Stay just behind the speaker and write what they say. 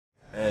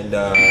And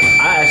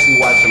I actually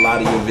watch a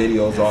lot of your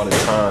videos all the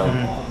time.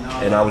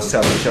 And I was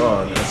telling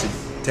Sean, I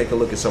said, take a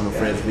look at some of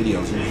Fred's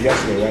videos. It was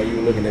yesterday, right? You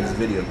were looking at his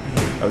video.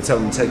 I was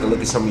telling him to take a look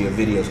at some of your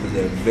videos because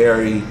they're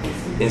very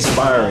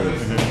inspiring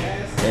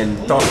and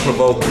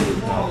thought-provoking.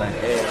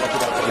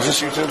 Is this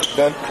you too,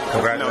 Ben?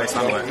 Congratulations.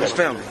 No, it's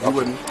family. You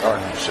wouldn't? All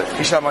right, shit.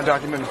 He shot my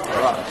documentary.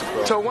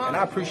 So, and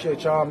I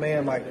appreciate y'all,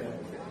 man. Like,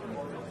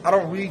 I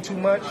don't read too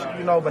much,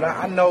 you know, but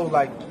I know,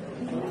 like,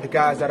 the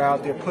guys that are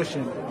out there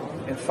pushing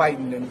and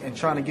fighting and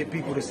trying to get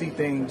people to see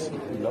things,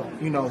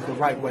 you know, the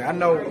right way. I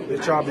know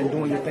that y'all been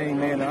doing your thing,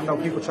 man. And I know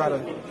people try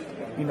to,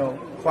 you know,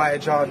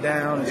 quiet y'all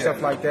down and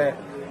stuff like that.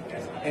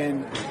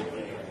 And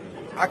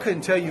I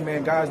couldn't tell you,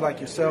 man, guys like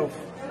yourself.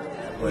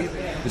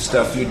 The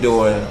stuff you're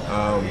doing,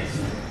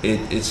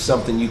 it's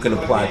something you can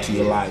apply to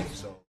your life.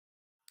 So.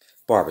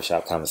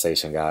 Barbershop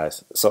conversation,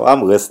 guys. So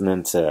I'm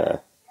listening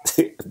to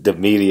the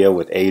media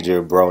with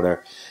Adrien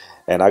Broner,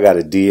 and I got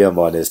a DM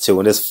on this too.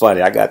 And it's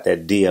funny, I got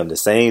that DM the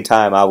same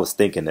time I was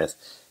thinking this.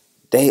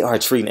 They are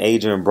treating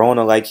Adrien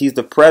Broner like he's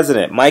the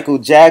president. Michael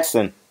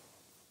Jackson,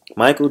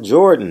 Michael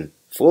Jordan,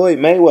 Floyd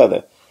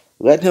Mayweather.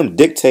 Let him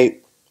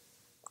dictate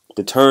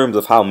the terms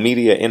of how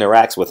media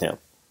interacts with him.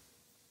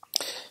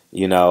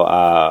 You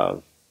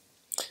know,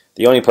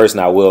 the only person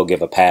I will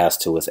give a pass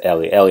to is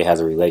Ellie. Ellie has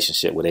a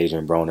relationship with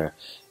Adrien Broner,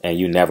 and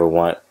you never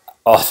want,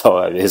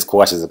 although his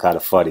questions are kind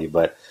of funny,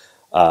 but,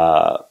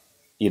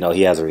 you know,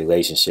 he has a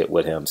relationship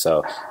with him,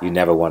 so you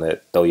never want to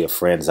throw your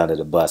friends under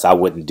the bus. I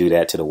wouldn't do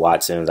that to the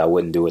Watsons. I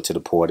wouldn't do it to the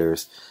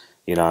Porters.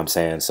 You know what I'm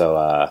saying?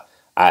 So,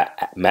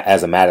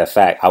 as a matter of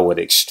fact, I would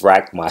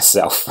extract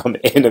myself from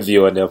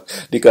interviewing them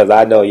because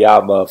I know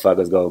y'all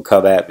motherfuckers going to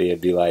come at me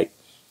and be like,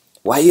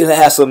 why you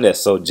didn't ask them this?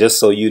 So just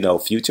so you know,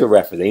 future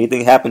reference,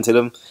 anything happen to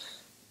them,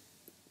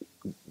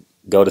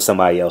 go to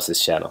somebody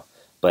else's channel.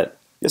 But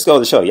this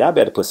goes to show, y'all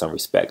better put some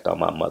respect on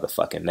my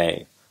motherfucking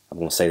name. I'm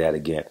going to say that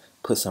again.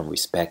 Put some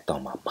respect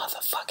on my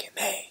motherfucking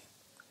name.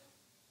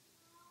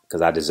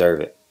 Because I deserve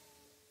it.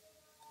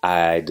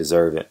 I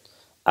deserve it.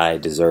 I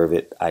deserve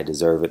it. I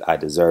deserve it. I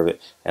deserve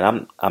it.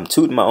 And I'm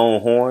tooting my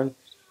own horn,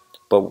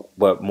 but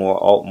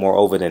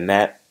moreover than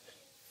that,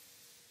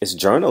 it's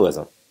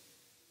journalism.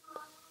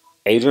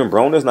 Adrien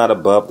Broner's not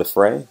above the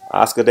fray.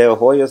 Oscar De La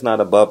Hoya's not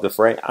above the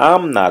fray.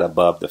 I'm not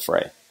above the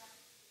fray.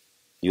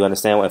 You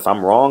understand? If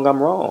I'm wrong,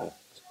 I'm wrong.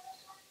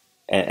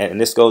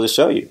 And this goes to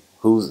show you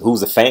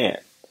who's a fan.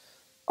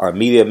 Are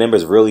media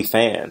members really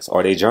fans? Or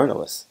are they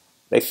journalists?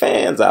 They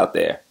fans out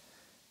there.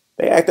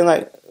 They acting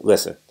like,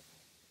 listen,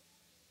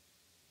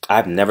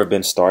 I've never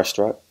been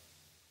starstruck.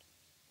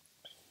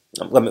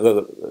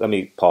 Let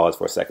me pause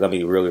for a second. Let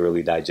me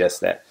really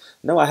digest that.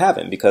 No, I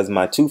haven't, because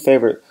my two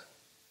favorite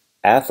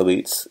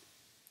athletes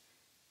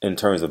in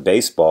terms of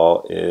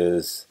baseball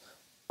is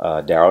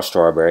Darryl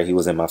Strawberry. He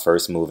was in my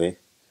first movie.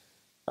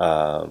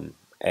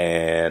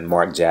 And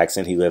Mark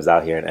Jackson. He lives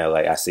out here in LA.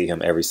 I see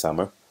him every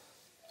summer.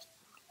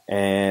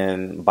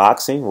 And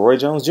boxing, Roy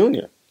Jones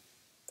Jr.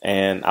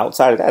 And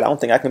outside of that, I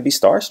don't think I can be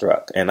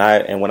starstruck.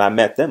 And when I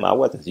met them, I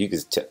wasn't.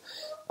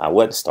 I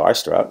wasn't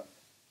starstruck.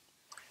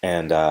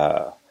 And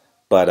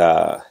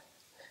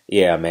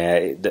yeah,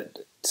 man.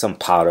 Some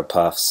powder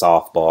puff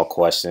softball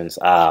questions.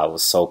 It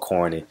was so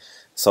corny.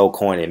 So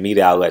corny.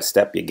 Media outlet,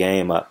 step your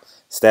game up.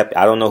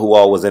 I don't know who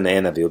all was in the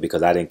interview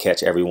because I didn't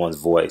catch everyone's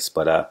voice,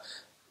 but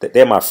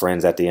they're my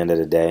friends at the end of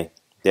the day.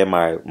 They're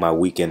my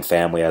weekend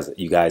family, as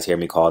you guys hear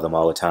me call them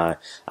all the time.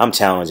 I'm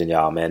challenging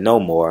y'all, man. No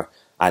more.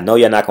 I know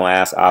you're not gonna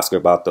ask Oscar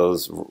about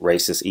those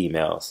racist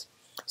emails,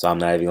 so I'm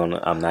not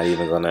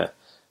even gonna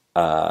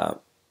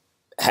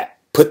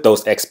put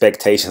those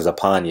expectations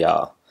upon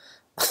y'all.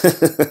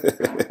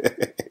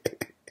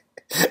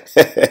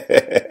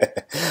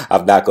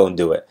 I'm not going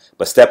to do it.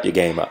 But step your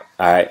game up.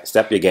 All right?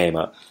 Step your game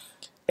up.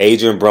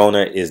 Adrien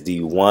Broner is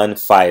the one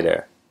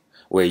fighter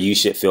where you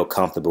should feel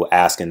comfortable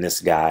asking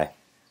this guy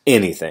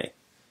anything.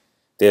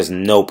 There's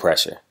no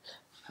pressure.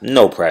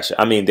 No pressure.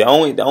 I mean, the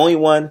only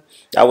one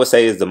I would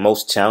say is the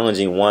most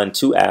challenging one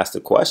to ask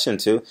the question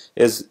to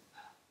is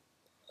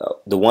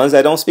the ones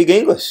that don't speak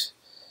English.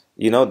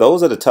 You know,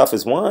 those are the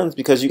toughest ones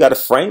because you got to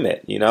frame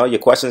it. You know, your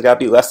questions got to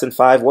be less than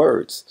 5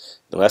 words,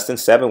 less than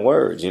 7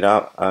 words. You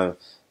know,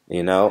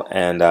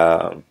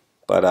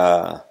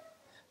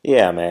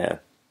 yeah, man.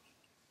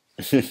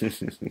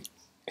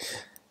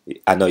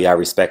 I know y'all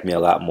respect me a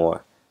lot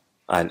more.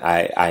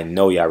 I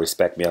know y'all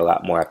respect me a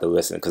lot more after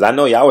listening because I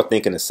know y'all were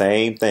thinking the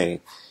same thing.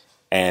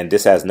 And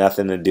this has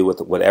nothing to do with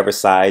whatever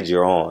side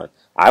you're on.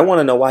 I want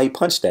to know why he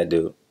punched that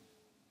dude.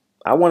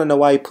 I want to know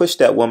why he pushed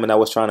that woman that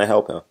was trying to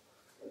help him.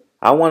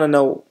 I want to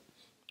know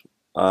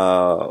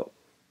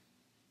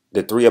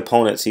the 3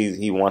 opponents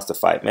he wants to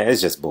fight. Man,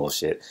 it's just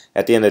bullshit.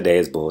 At the end of the day,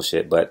 it's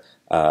bullshit. But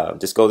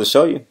just goes to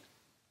show you,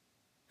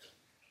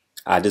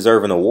 I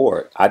deserve an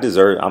award. I'm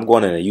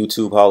going in the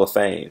YouTube Hall of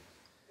Fame.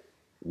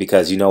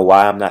 Because you know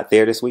why I'm not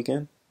there this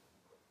weekend?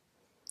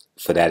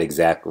 For that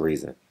exact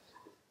reason.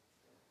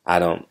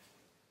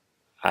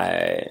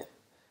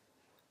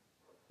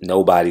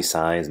 Nobody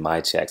signs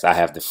my checks. I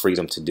have the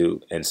freedom to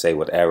do and say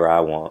whatever I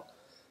want.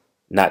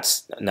 No,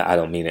 I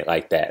don't mean it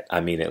like that.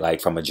 I mean it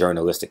like from a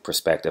journalistic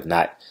perspective.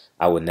 Not,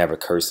 I would never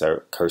curse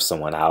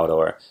someone out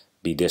or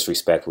be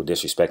disrespectful,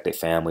 disrespect their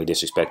family,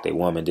 disrespect their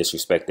woman,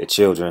 disrespect their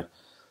children.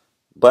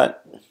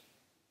 But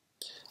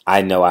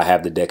I know I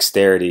have the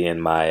dexterity in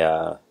my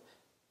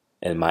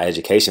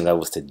education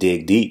levels to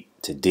dig deep,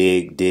 to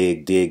dig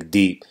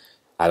deep.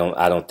 I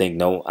don't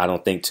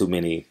think too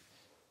many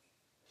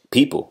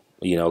people,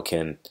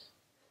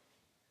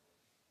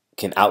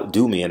 can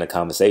outdo me in a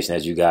conversation,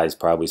 as you guys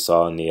probably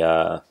saw in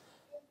the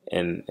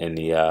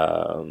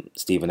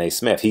Stephen A.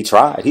 Smith. He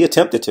tried. He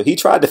attempted to. He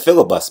tried to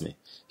filibuster me.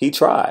 He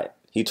tried,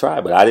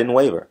 but I didn't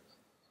waver.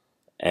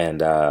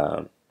 And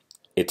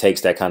it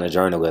takes that kind of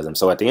journalism.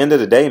 So at the end of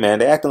the day, man,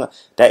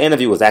 that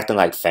interview was acting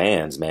like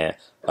fans, man.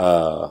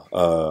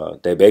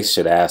 They basically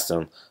should have asked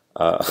him.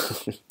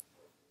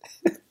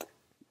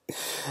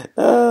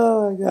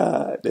 Oh my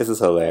God, this is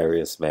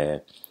hilarious,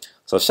 man.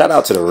 So shout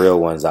out to the real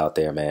ones out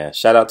there, man.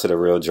 Shout out to the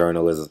real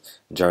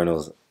journalists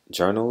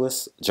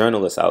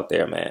out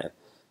there, man.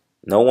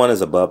 No one is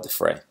above the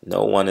fray.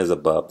 No one is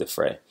above the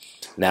fray.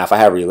 Now, if I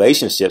have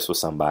relationships with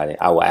somebody,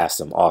 I will ask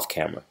them off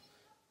camera,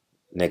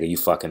 nigga, you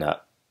fucking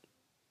up.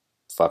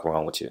 Fuck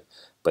wrong with you.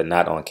 But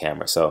not on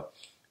camera. So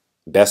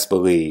best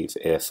believe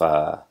if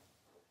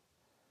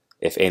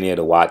any of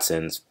the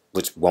Watsons,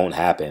 which won't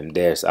happen,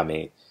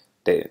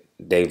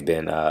 they've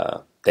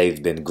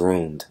been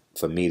groomed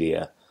for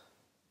media,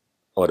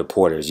 or the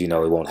Porters, it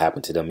won't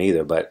happen to them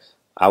either. But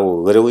I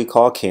will literally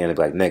call Ken and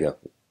be like, nigga,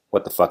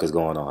 what the fuck is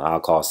going on?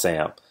 I'll call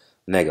Sam,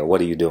 nigga, what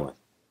are you doing?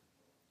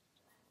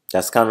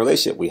 That's the kind of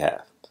relationship we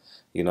have.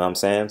 You know what I'm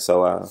saying?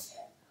 So,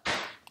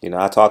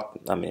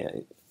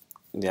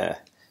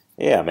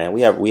 yeah, man,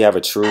 we have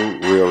a true,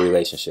 real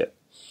relationship.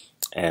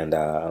 And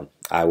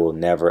I will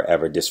never,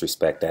 ever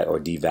disrespect that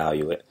or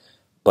devalue it.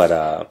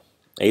 But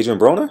Adrien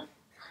Broner,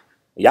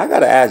 y'all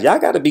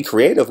got to be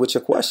creative with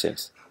your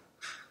questions.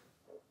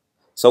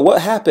 So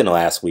what happened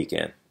last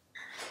weekend?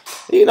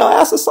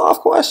 Ask a soft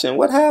question.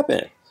 What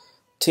happened?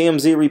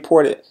 TMZ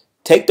reported,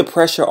 take the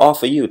pressure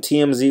off of you.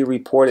 TMZ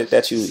reported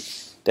that you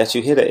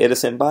hit an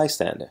innocent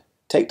bystander.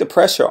 Take the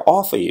pressure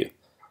off of you.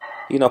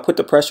 Put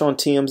the pressure on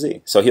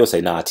TMZ. So he'll say,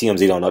 nah,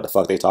 TMZ don't know what the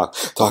fuck they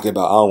talking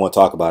about. I don't want to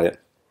talk about it.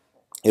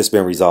 It's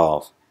been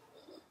resolved.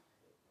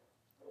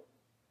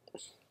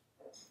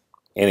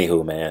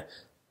 Anywho, man,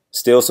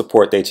 still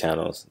support their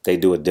channels. They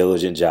do a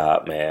diligent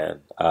job,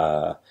 man.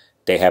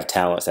 They have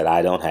talents that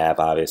I don't have,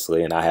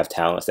 obviously, and I have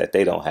talents that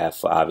they don't have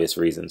for obvious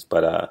reasons.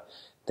 But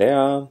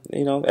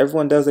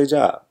everyone does their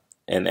job,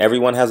 and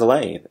everyone has a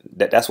lane.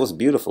 That's what's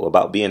beautiful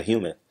about being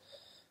human.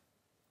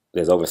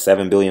 There's over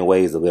 7 billion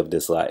ways to live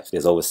this life.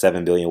 There's over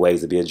 7 billion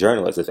ways to be a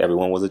journalist if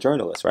everyone was a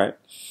journalist, right?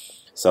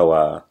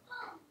 So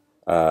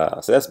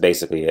that's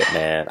basically it,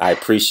 man. I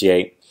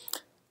appreciate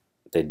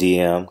the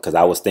DM because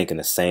I was thinking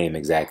the same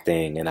exact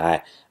thing, and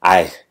I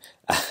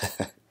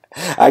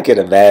I can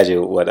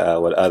imagine what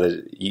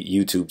other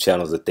YouTube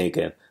channels are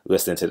thinking,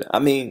 listening to them. I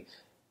mean,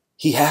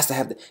 he has to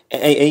have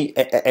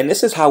and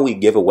this is how we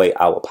give away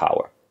our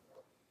power.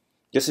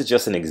 This is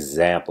just an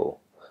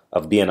example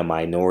of being a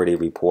minority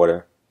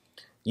reporter.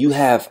 You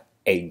have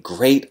a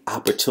great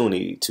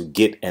opportunity to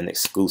get an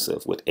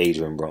exclusive with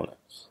Adrien Broner.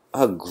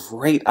 A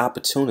great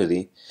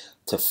opportunity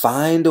to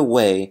find a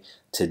way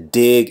to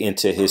dig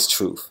into his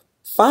truth.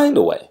 Find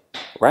a way,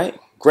 right?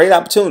 Great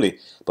opportunity.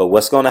 But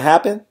what's going to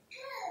happen?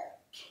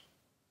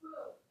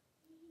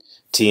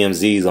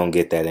 TMZ's going to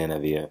get that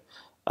interview.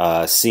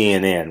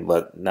 CNN,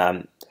 but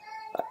not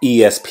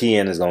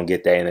ESPN is going to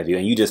get that interview.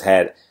 And you just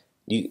had,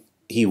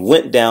 he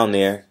went down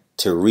there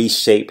to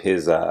reshape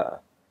his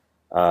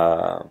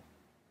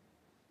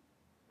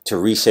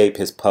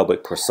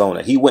public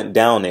persona. He went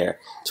down there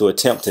to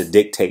attempt to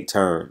dictate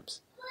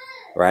terms,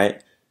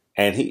 right?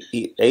 And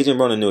Adrien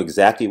Broner knew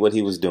exactly what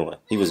he was doing.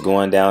 He was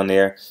going down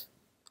there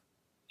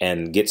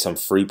and get some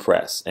free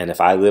press. And if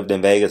I lived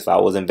in Vegas, if I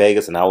was in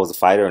Vegas and I was a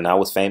fighter and I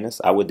was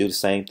famous, I would do the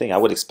same thing. I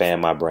would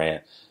expand my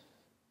brand.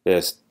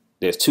 There's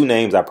two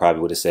names I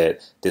probably would have said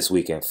this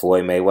weekend: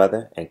 Floyd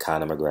Mayweather and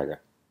Conor McGregor.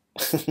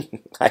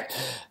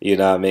 You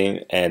know what I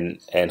mean? And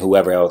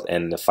whoever else,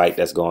 and the fight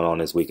that's going on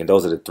this weekend.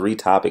 Those are the three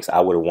topics I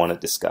would have wanted to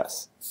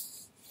discuss,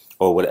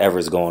 or whatever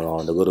is going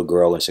on. The little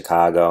girl in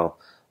Chicago,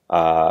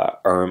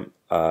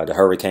 the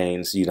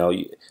hurricanes.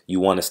 You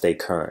want to stay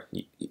current.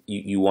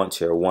 You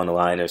want your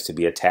one-liners to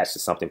be attached to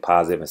something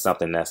positive and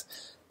something that's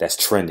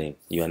trending.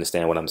 You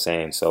understand what I'm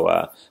saying?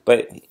 So,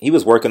 but he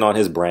was working on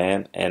his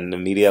brand, and the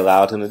media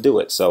allowed him to do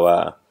it.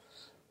 So,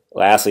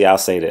 lastly, I'll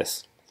say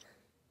this.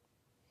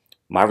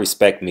 My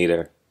respect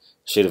meter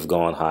should have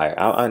gone higher.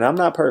 And I'm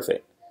not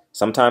perfect.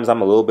 Sometimes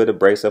I'm a little bit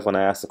abrasive when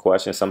I ask the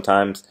question.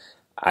 Sometimes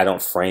I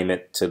don't frame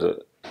it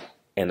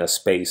in a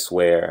space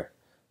where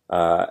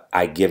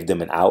I give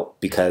them an out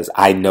because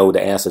I know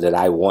the answer that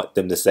I want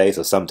them to say.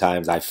 So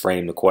sometimes I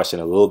frame the question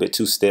a little bit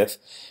too stiff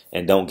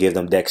and don't give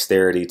them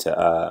dexterity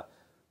to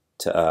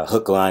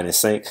hook, line, and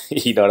sink.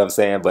 You know what I'm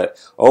saying? But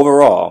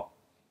overall,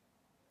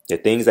 the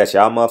things that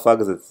y'all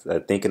motherfuckers are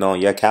thinking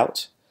on your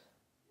couch,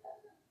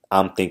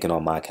 I'm thinking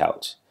on my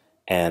couch.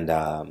 And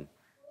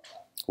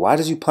Why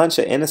did you punch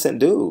an innocent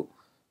dude?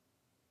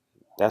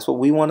 That's what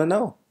we want to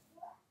know.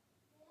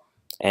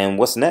 And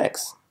what's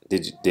next?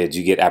 Did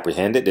you get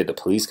apprehended? Did the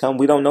police come?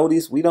 We don't know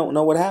these. We don't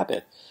know what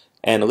happened.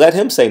 And let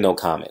him say no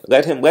comment.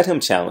 Let him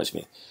challenge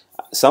me.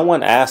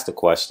 Someone asked a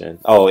question.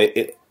 Oh,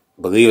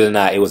 believe it or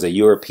not, it was a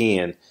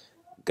European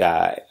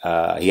guy.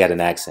 He had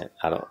an accent.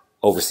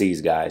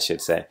 Overseas guy, I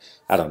should say.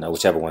 I don't know,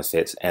 whichever one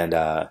fits. And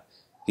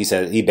he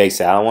basically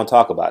said, I don't want to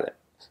talk about it.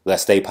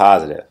 Let's stay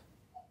positive.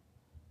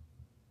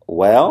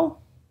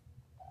 Well,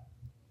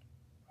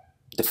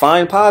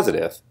 define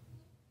positive.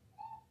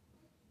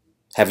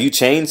 Have you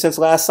changed since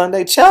last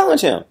Sunday?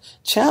 Challenge him.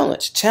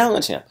 Challenge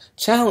him.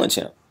 Challenge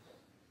him.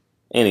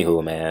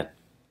 Anywho, man.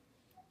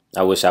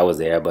 I wish I was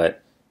there,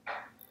 but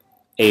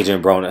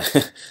Adrien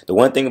Broner. The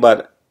one thing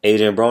about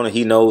Adrien Broner,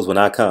 he knows when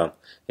I come,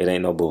 it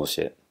ain't no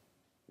bullshit.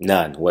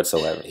 None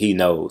whatsoever. He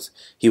knows.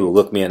 He will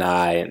look me in the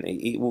eye, and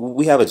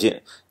we have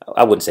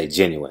I wouldn't say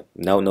genuine.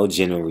 No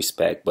genuine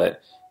respect,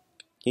 but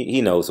he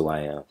knows who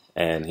I am.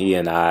 And he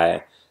and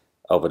I,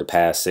 over the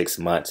past 6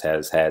 months,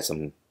 has had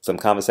some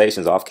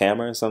conversations off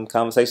camera and some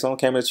conversations on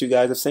camera that you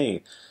guys have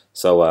seen.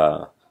 So,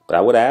 but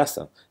I would have asked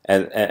him,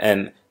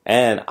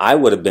 and I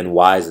would have been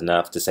wise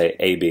enough to say,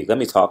 "AB, let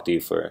me talk to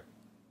you for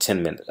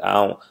 10 minutes. I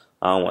don't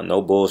want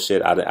no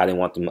bullshit. I didn't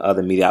want them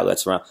other media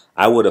outlets around."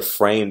 I would have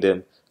framed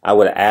him. I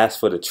would have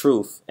asked for the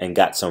truth and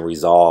got some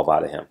resolve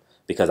out of him,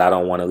 because I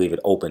don't want to leave it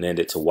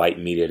open-ended to white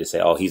media to say,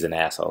 "Oh, he's an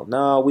asshole."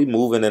 No, we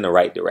moving in the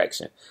right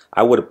direction.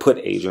 I would have put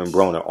Adrien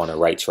Broner on the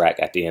right track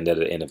at the end of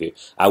the interview.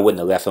 I wouldn't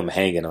have left him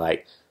hanging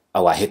like,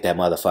 "Oh, I hit that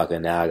motherfucker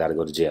and now I got to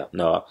go to jail."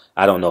 No,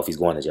 I don't know if he's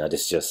going to jail.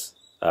 This is just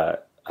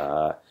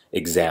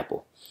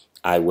example.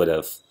 I would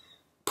have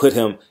put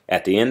him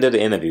at the end of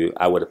the interview.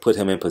 I would have put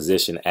him in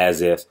position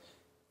as if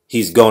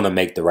he's going to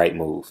make the right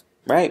move,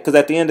 right? Because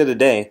at the end of the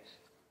day,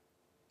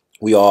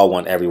 we all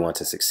want everyone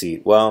to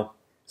succeed. Well,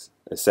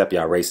 except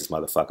y'all racist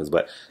motherfuckers,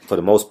 but for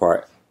the most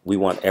part, we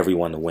want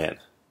everyone to win,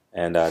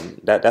 and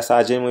that's how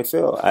I genuinely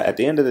feel. At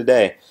the end of the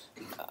day,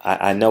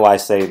 I know I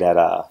say that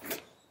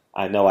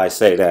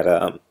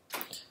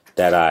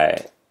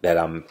that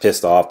I'm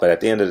pissed off, but at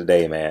the end of the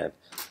day, man,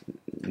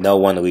 no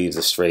one leaves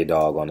a stray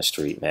dog on the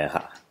street, man.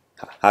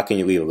 How can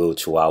you leave a little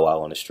chihuahua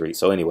on the street?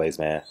 So anyways,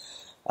 man,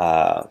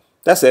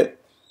 that's it.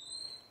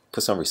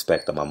 Put some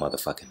respect on my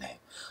motherfucking name.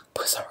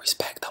 Put some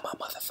respect on my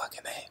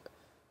motherfucking name.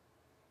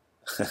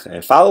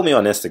 And follow me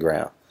on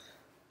Instagram.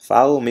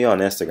 Follow me on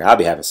Instagram. I'll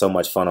be having so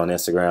much fun on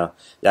Instagram.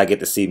 Y'all get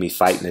to see me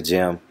fight in the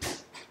gym,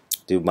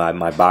 do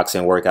my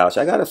boxing workouts.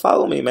 Y'all got to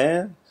follow me,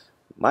 man.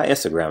 My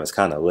Instagram is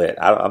kind of lit.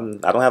 I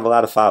don't have a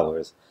lot of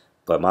followers,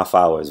 but my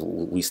followers,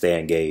 we stay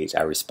engaged.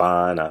 I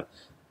respond. I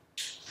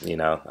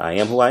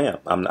am who I am.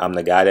 I'm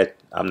the guy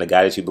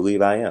that you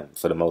believe I am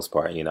for the most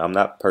part. I'm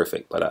not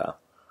perfect, but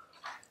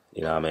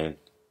what I mean,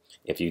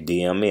 if you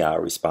DM me, I'll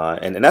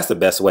respond, and that's the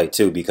best way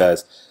too,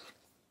 because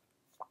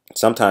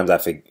sometimes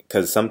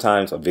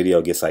sometimes a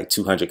video gets like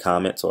 200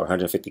 comments or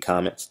 150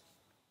 comments,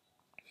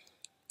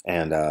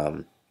 and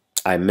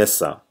I miss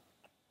some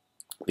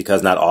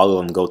because not all of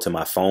them go to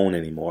my phone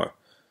anymore.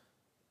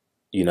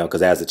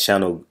 Because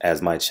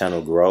as my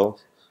channel grows,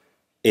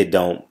 it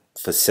don't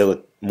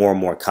facilitate more and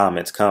more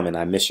comments come, and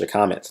I miss your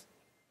comments.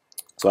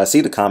 So I see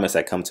the comments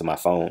that come to my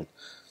phone,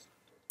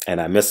 and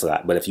I miss a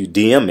lot. But if you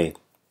DM me,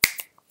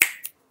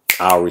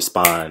 I'll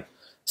respond.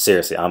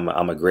 Seriously, I'm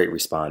a great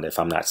responder. If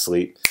I'm not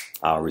asleep,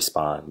 I'll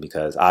respond,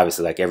 because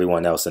obviously, like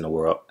everyone else in the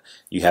world,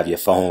 you have your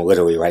phone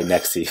literally right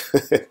next to you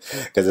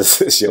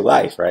because it's your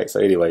life, right? So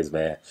anyways,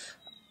 man,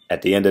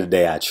 at the end of the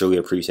day, I truly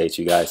appreciate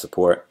you guys'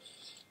 support.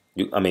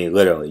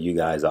 Literally, you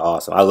guys are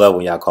awesome. I love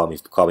when y'all call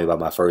me by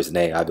my first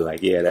name. I'd be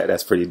like, yeah,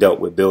 that's pretty dope.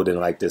 We're building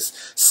like this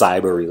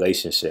cyber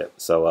relationship.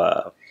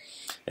 So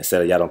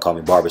instead of y'all don't call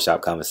me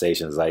Barbershop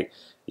Conversations, like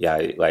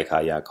how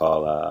y'all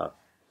call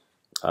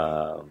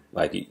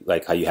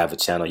like how you have a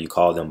channel, you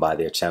call them by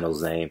their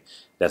channel's name.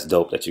 That's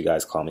dope that you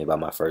guys call me by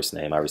my first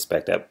name. I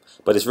respect that.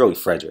 But it's really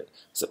Frederick.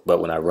 But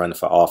when I run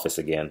for office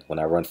again, when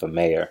I run for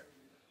mayor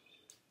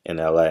in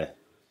LA,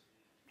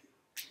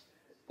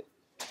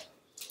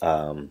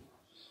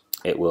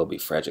 it will be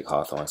Frederick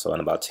Hawthorne. So in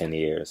about 10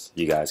 years,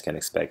 you guys can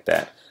expect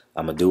that.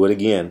 I'm going to do it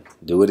again.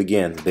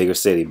 Bigger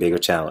city, bigger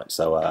challenge.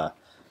 So,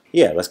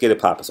 yeah, let's get it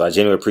popping. So I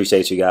genuinely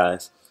appreciate you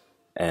guys.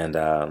 And,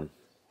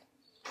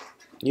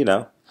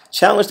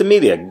 challenge the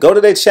media. Go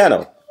to their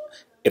channel.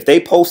 If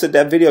they posted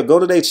that video, go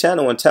to their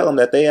channel and tell them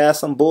that they asked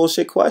some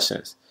bullshit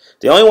questions.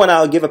 The only one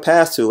I'll give a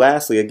pass to,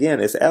 lastly,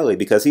 again, is Ellie,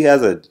 because he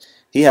has a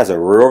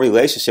real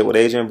relationship with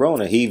Adrien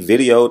Broner. He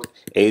videoed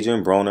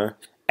Adrien Broner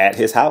at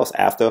his house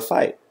after a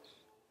fight.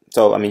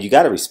 So, you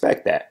got to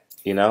respect that.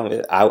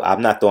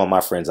 I'm not throwing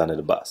my friends under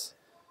the bus.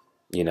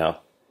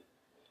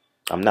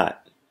 I'm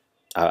not.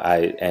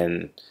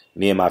 And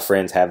me and my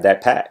friends have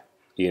that pact.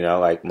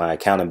 Like my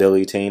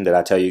accountability team that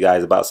I tell you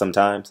guys about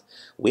sometimes.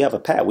 We have a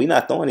pact. We're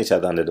not throwing each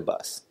other under the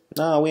bus.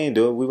 No, we ain't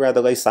do it. We'd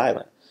rather lay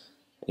silent.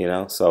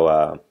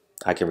 So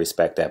I can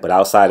respect that. But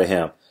outside of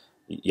him,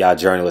 y'all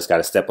journalists got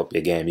to step up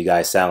your game. You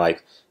guys sound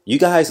like You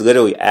guys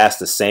literally ask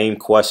the same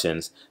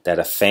questions that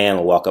a fan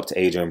will walk up to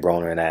Adrien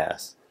Broner and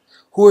ask.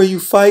 Who are you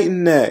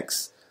fighting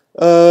next?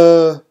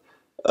 Who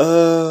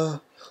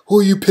are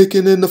you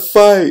picking in the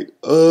fight?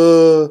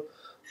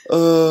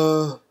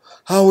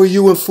 How are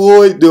you and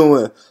Floyd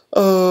doing?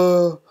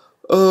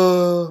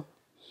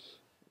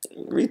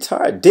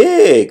 Retard.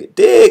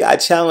 Dig. I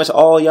challenge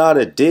all y'all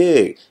to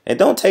dig. And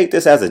don't take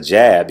this as a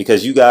jab,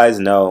 because you guys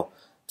know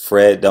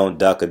Fred don't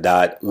duck or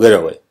dodge.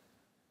 Literally.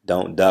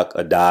 Don't duck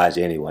or dodge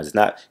anyone. It's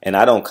not, and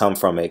I don't come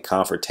from a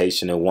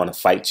confrontation and want to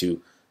fight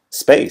you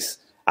space.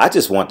 I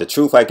just want the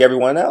truth like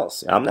everyone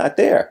else. I'm not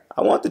there.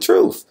 I want the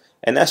truth.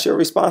 And that's your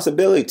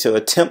responsibility to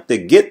attempt to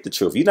get the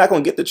truth. You're not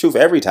going to get the truth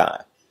every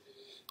time.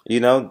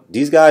 You know,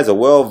 these guys are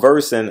well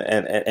versed in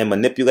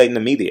manipulating the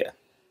media.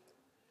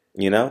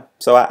 You know,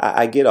 so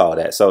I get all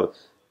that. So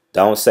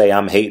don't say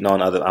I'm hating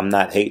on other. I'm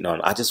not hating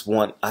on.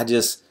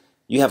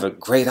 You have a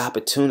great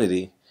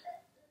opportunity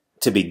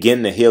to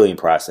begin the healing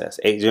process.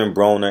 Adrien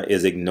Broner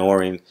is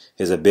ignoring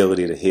his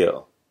ability to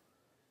heal.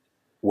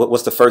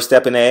 What's the first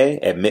step in AA?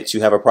 Admit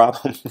you have a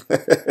problem.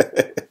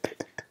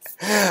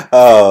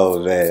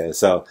 Oh man.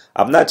 So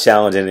I'm not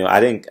challenging anyone. I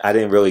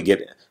didn't really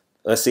get.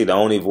 Let's see. The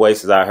only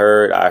voices I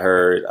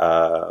heard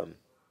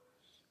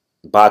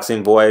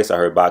Boxing Voice. I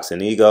heard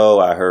Boxing Ego.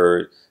 I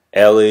heard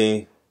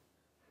Ellie.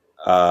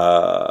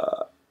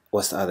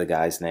 What's the other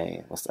guy's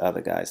name?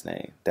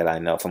 That I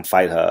know from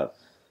Fight Hub?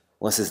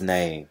 What's his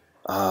name?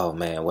 Oh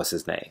man, what's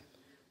his name?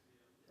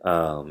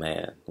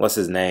 Geraldo.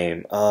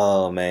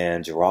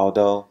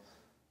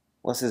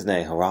 What's his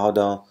name?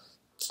 Geraldo.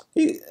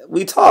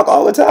 We talk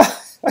all the time.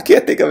 I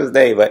can't think of his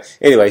name, but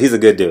anyway, he's a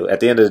good dude. At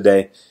the end of the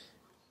day,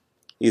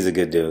 he's a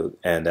good dude,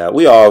 and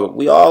we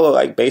all are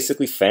like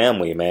basically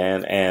family,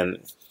 man. And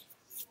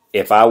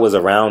if I was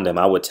around them,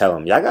 I would tell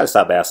them, y'all gotta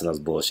stop asking us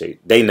bullshit.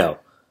 They know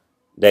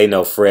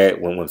Fred.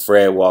 When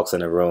Fred walks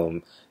in the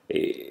room,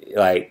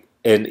 like.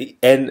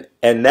 And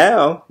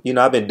now, you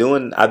know, I've been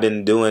doing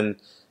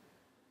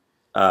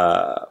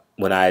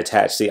when I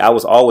attach. See, I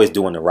was always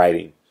doing the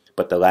writing,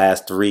 but the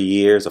last 3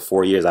 years or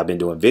 4 years I've been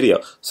doing video.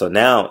 So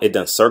now it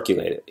done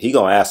circulated. He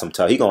gonna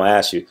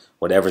ask you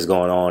whatever's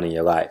going on in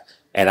your life,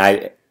 and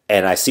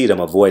I see them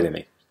avoiding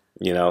me,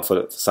 you know,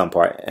 for some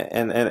part,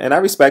 and I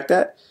respect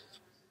that.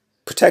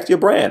 Protect your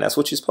brand. That's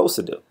what you're supposed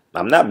to do.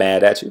 I'm not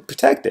mad at you.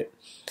 Protect it.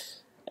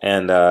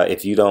 And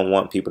if you don't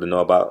want people to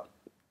know about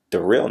the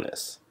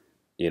realness.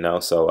 You know,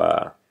 so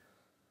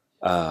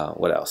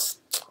what else?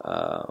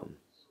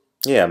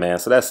 Yeah, man.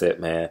 So that's it,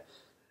 man.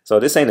 So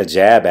this ain't a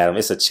jab at him.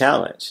 It's a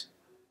challenge.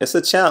 It's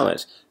a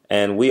challenge,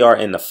 and we are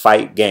in the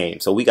fight game.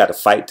 So we got to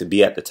fight to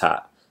be at the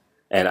top.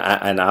 And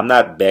I'm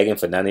not begging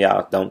for none of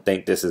y'all. Don't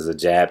think this is a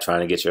jab trying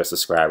to get your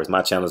subscribers.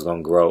 My channel is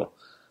gonna grow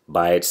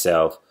by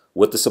itself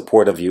with the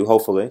support of you,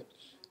 hopefully.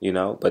 You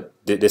know, but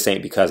this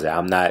ain't because of that.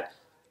 I'm not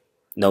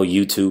no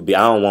YouTube beef.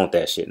 I don't want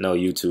that shit. No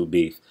YouTube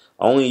beef.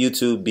 Only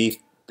YouTube beef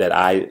that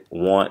I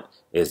want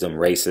is them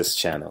racist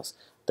channels.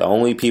 The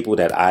only people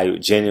that I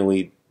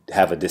genuinely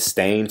have a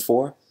disdain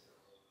for,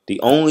 the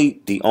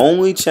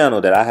only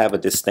channel that I have a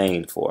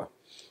disdain for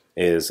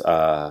is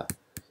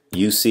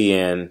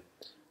UCN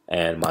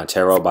and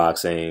Montero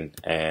Boxing,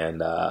 and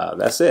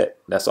that's it.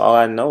 That's all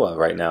I know of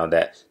right now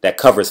that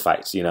covers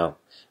fights, you know.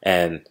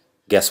 And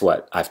guess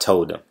what? I've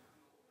told them.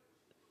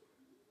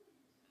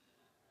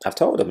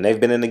 They've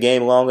been in the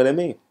game longer than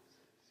me,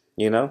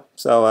 you know.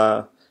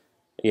 So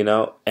you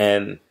know,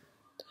 and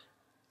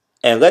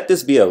let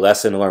this be a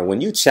lesson learned.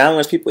 When you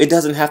challenge people, it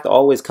doesn't have to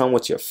always come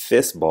with your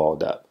fist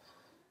balled up.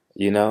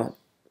 You know,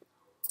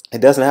 it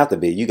doesn't have to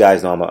be. You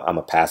guys know I'm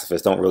a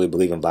pacifist. Don't really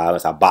believe in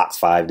violence. I box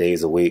 5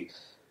 days a week.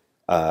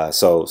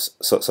 So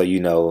you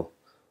know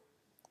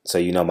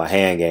my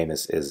hand game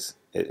is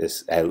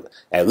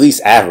at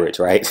least average,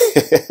 right?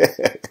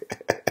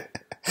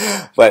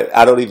 But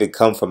I don't even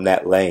come from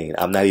that lane.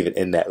 I'm not even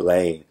in that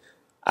lane.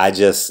 I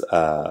just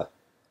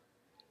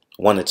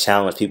want to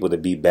challenge people to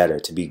be better,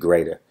 to be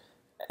greater.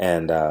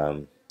 And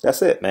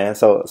that's it, man.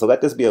 So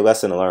let this be a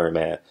lesson to learn,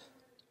 man.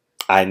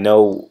 I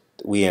know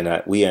we in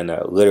a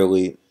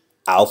literally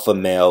alpha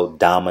male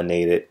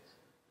dominated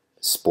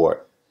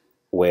sport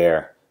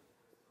where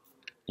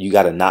you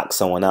got to knock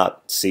someone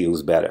out to see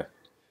who's better.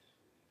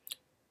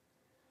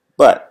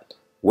 But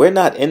we're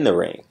not in the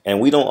ring, and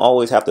we don't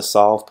always have to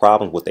solve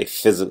problems with a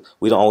physical.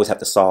 We don't always have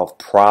to solve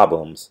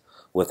problems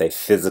with a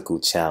physical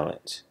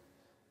challenge.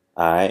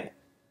 All right.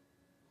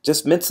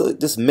 Just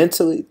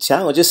mentally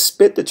challenge. Just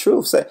spit the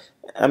truth.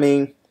 I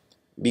mean,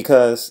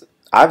 because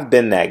I've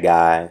been that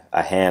guy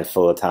a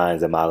handful of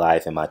times in my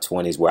life, in my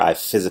 20s, where I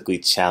physically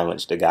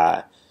challenged a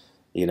guy,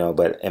 you know.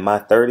 But in my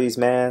 30s,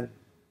 man,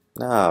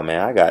 no,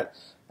 man,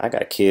 I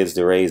got kids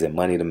to raise and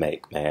money to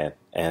make, man,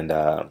 and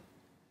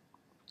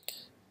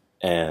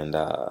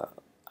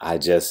I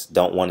just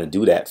don't want to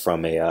do that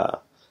from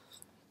a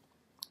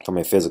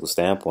physical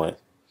standpoint.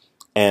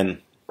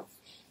 And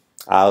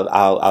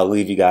I'll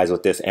leave you guys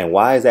with this. And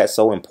why is that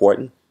so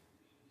important?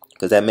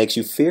 Because that makes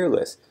you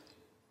fearless.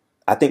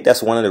 I think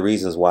that's one of the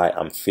reasons why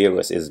I'm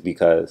fearless, is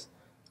because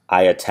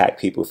I attack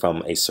people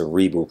from a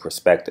cerebral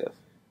perspective.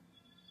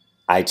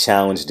 I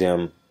challenge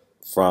them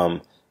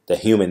from the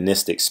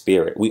humanistic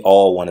spirit. We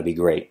all want to be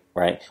great,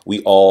 right?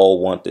 We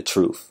all want the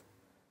truth.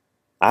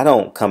 I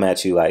don't come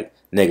at you like,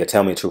 nigga,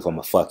 tell me the truth, I'm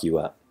gonna fuck you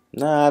up.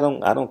 Nah,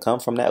 I don't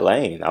come from that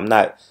lane.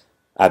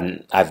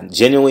 I've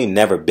genuinely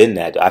never been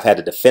that. I've had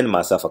to defend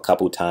myself a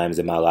couple times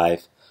in my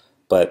life,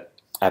 but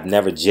I've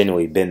never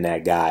genuinely been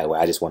that guy where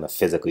I just want to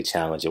physically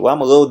challenge it. Well,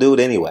 I'm a little dude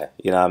anyway.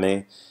 You know what I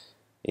mean?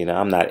 You know,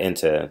 I'm not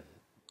into,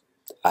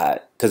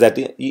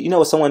 because you know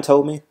what someone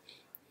told me?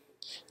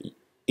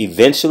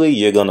 Eventually,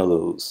 you're gonna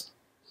lose.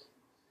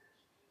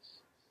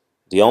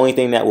 The only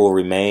thing that will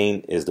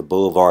remain is the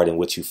boulevard in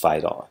which you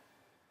fight on.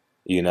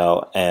 You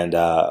know, and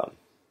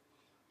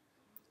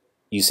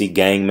you see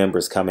gang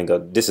members come and go.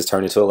 This has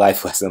turned into a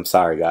life lesson. I'm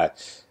sorry,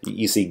 guys.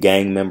 You see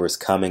gang members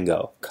come and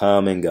go,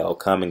 come and go,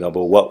 come and go.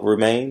 But what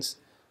remains?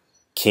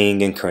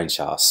 King and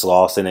Crenshaw,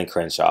 Slauson and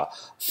Crenshaw,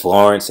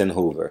 Florence and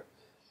Hoover.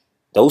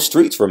 Those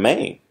streets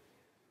remain.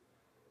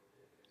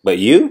 But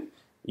you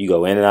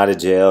go in and out of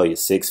jail. You're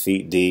 6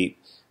 feet deep.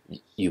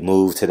 You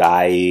move to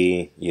the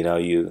IE. You know,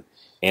 you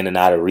in and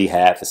out of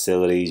rehab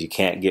facilities. You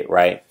can't get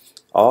right.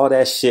 All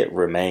that shit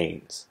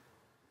remains.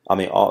 I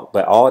mean,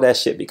 but all that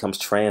shit becomes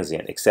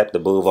transient, except the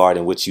boulevard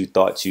in which you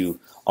thought you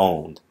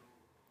owned.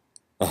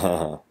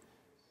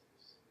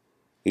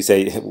 He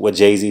said what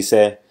Jay-Z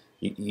said.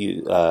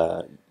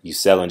 You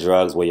selling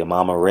drugs where your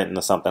mama renting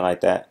or something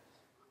like that.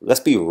 Let's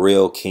be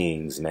real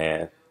kings,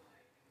 man.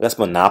 Let's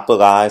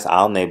monopolize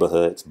our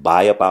neighborhoods,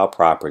 buy up our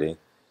property,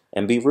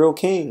 and be real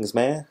kings,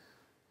 man.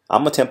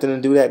 I'm attempting to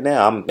do that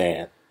now.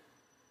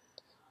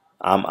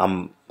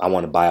 I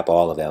want to buy up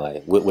all of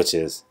LA, which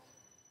is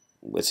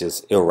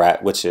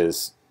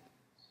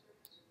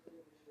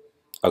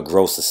a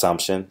gross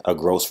assumption, a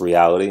gross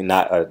reality,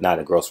 not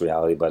a gross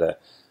reality, but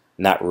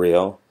not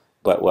real.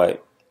 But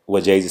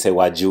what Jay-Z said,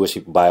 why Jewish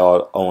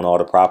people own all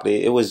the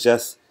property? It was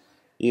just,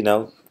 you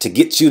know, to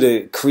get you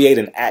to create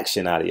an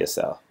action out of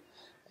yourself.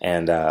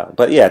 And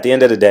but yeah, at the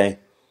end of the day,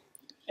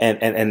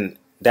 and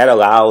that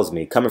allows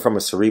me, coming from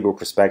a cerebral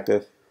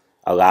perspective,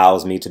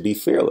 allows me to be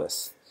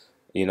fearless.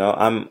 You know,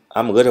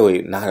 I'm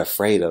literally not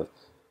afraid of,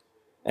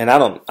 and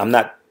I'm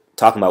not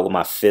talking about with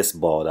my fist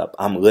balled up.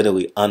 I'm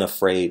literally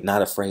unafraid,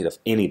 not afraid of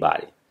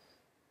anybody.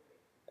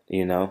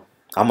 You know,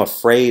 I'm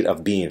afraid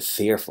of being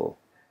fearful.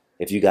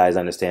 If you guys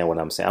understand what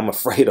I'm saying, I'm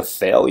afraid of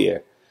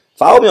failure.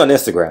 Follow me on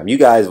Instagram. You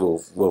guys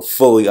will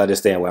fully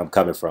understand where I'm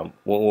coming from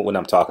when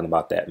I'm talking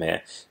about that,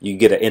 man. You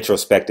get an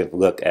introspective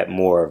look at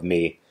more of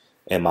me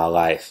in my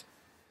life.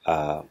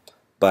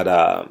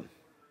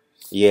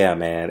 Yeah,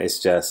 man, it's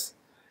just,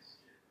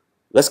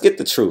 let's get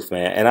the truth,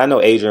 man. And I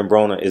know Adrien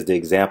Broner is the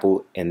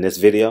example in this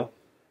video,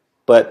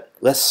 but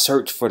let's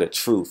search for the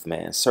truth,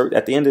 man.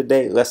 At the end of the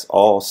day, let's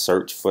all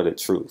search for the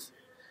truth.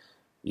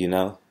 You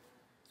know,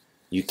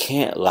 you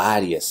can't lie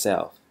to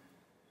yourself.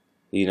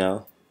 You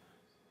know,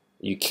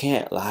 you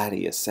can't lie to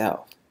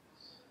yourself.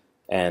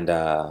 And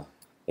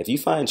if you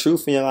find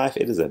truth in your life,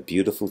 it is a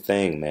beautiful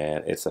thing,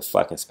 man. It's a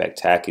fucking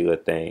spectacular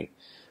thing.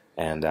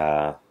 And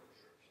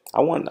I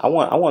want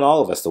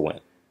all of us to win.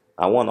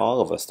 I want all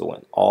of us to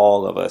win.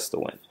 All of us to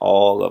win.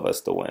 All of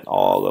us to win.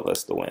 All of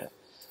us to win.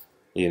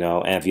 You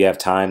know, and if you have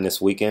time this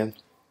weekend,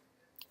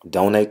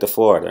 donate to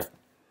Florida.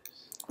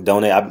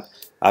 I'm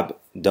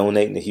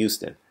donating to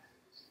Houston.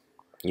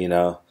 You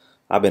know,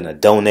 I've been a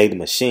donating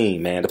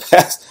machine, man. The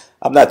past,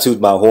 I'm not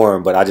tooting my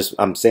horn, but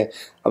I'm saying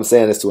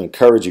this to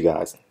encourage you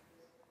guys.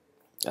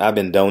 I've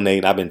been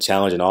donating. I've been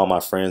challenging all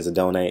my friends to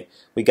donate.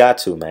 We got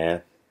to,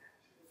 man.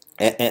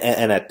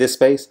 And at this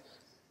space,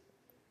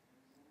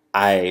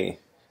 I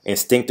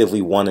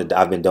instinctively wanted.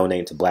 I've been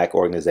donating to black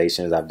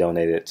organizations. I've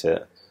donated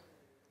to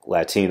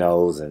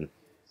Latinos and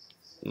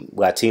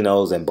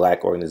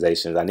black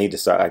organizations. I need to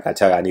start. Like I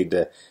tell you,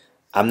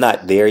 I'm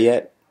not there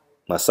yet.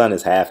 My son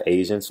is half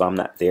Asian, so I'm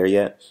not there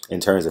yet in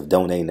terms of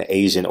donating to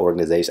Asian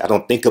organizations. I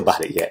don't think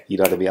about it yet. You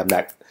know what I mean? I'm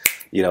not,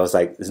 you know, it's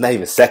like, it's not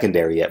even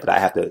secondary yet, but I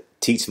have to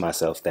teach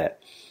myself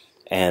that.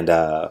 And,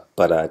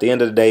 but at the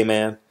end of the day,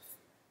 man,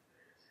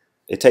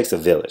 it takes a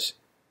village.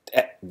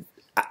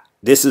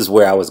 This is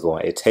where I was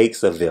going. It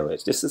takes a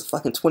village. This is a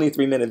fucking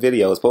 23-minute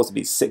video. It's supposed to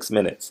be 6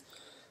 minutes.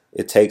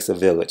 It takes a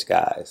village,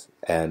 guys.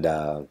 And,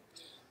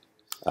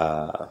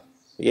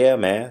 yeah,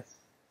 man.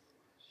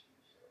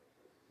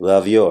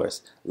 Love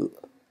yours.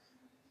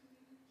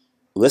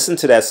 Listen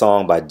to that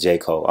song by J.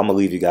 Cole. I'm going to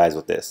leave you guys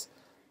with this.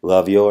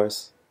 Love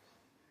yours.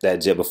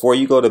 Before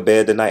you go to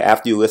bed tonight,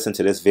 after you listen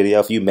to this video,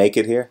 if you make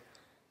it here,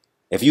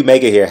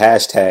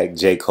 hashtag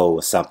J. Cole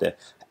or something.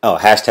 Oh,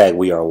 hashtag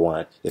we are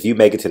one. If you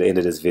make it to the end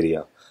of this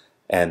video.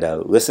 And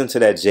listen to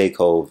that J.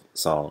 Cole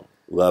song,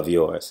 Love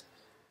Yours.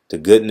 The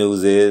good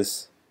news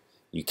is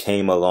you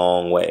came a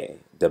long way.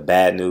 The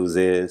bad news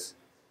is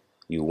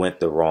you went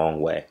the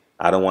wrong way.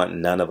 I don't want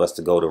none of us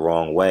to go the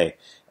wrong way.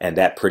 And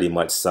that pretty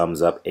much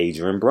sums up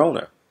Adrien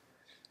Broner.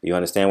 You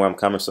understand where I'm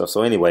coming from?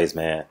 So anyways,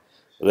 man,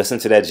 listen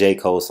to that J.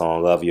 Cole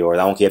song, Love Yours.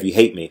 I don't care if you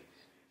hate me.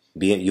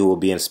 You will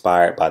be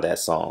inspired by that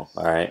song,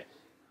 all right?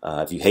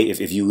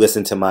 If you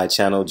listen to my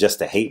channel just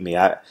to hate me,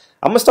 I'm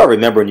gonna start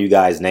remembering you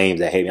guys' names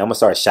that hate me. I'm gonna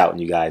start shouting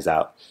you guys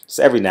out just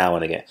every now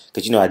and again,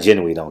 because I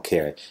genuinely don't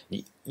care.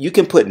 You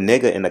can put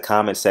nigga in the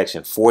comment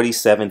section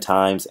 47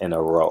 times in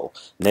a row.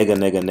 Nigga,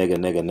 nigga, nigga,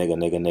 nigga, nigga,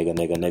 nigga, nigga,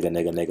 nigga, nigga,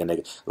 nigga,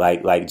 nigga,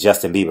 nigga, like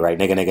Justin Bieber, right?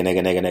 Nigga, nigga,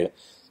 nigga, nigga, nigga.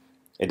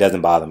 It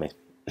doesn't bother me.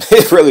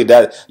 It really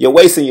does. You're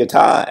wasting your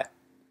time.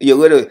 You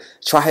literally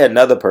try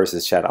another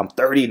person's channel. I'm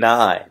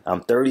 39.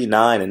 I'm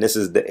 39, and this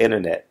is the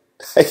internet.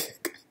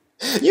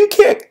 You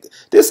can't.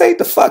 This ain't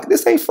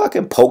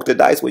fucking Poke the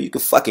Dice where you can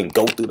fucking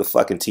go through the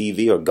fucking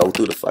TV or go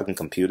through the fucking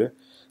computer.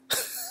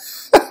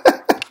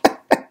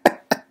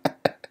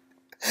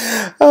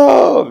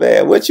 Oh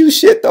man, what you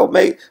eat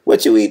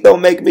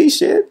don't make me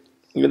shit.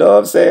 You know what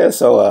I'm saying?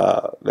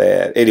 So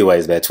man.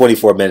 Anyways, man,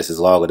 24 minutes is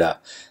long enough.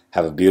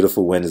 Have a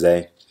beautiful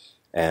Wednesday,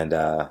 and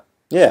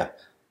yeah,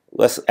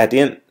 let's at the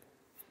end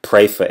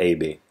pray for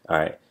AB. All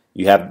right,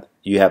 you have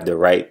the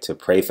right to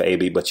pray for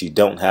AB, but you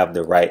don't have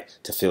the right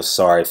to feel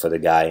sorry for the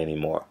guy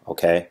anymore,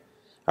 okay?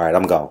 All right,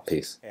 I'm gone.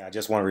 Peace. Hey, I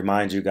just want to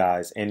remind you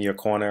guys, In Your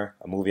Corner,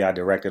 a movie I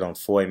directed on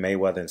Floyd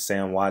Mayweather and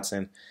Sam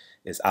Watson,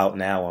 is out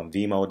now on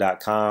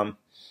Vimeo.com.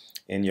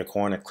 In Your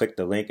Corner, click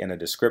the link in the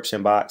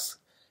description box.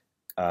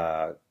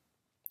 And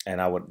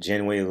I would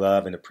genuinely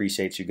love and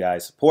appreciate you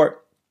guys'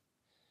 support.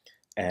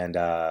 And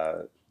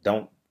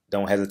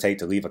don't hesitate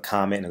to leave a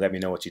comment and let me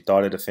know what you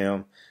thought of the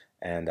film.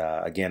 And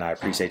again, I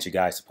appreciate you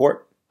guys'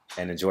 support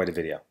and enjoy the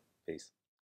video. Peace.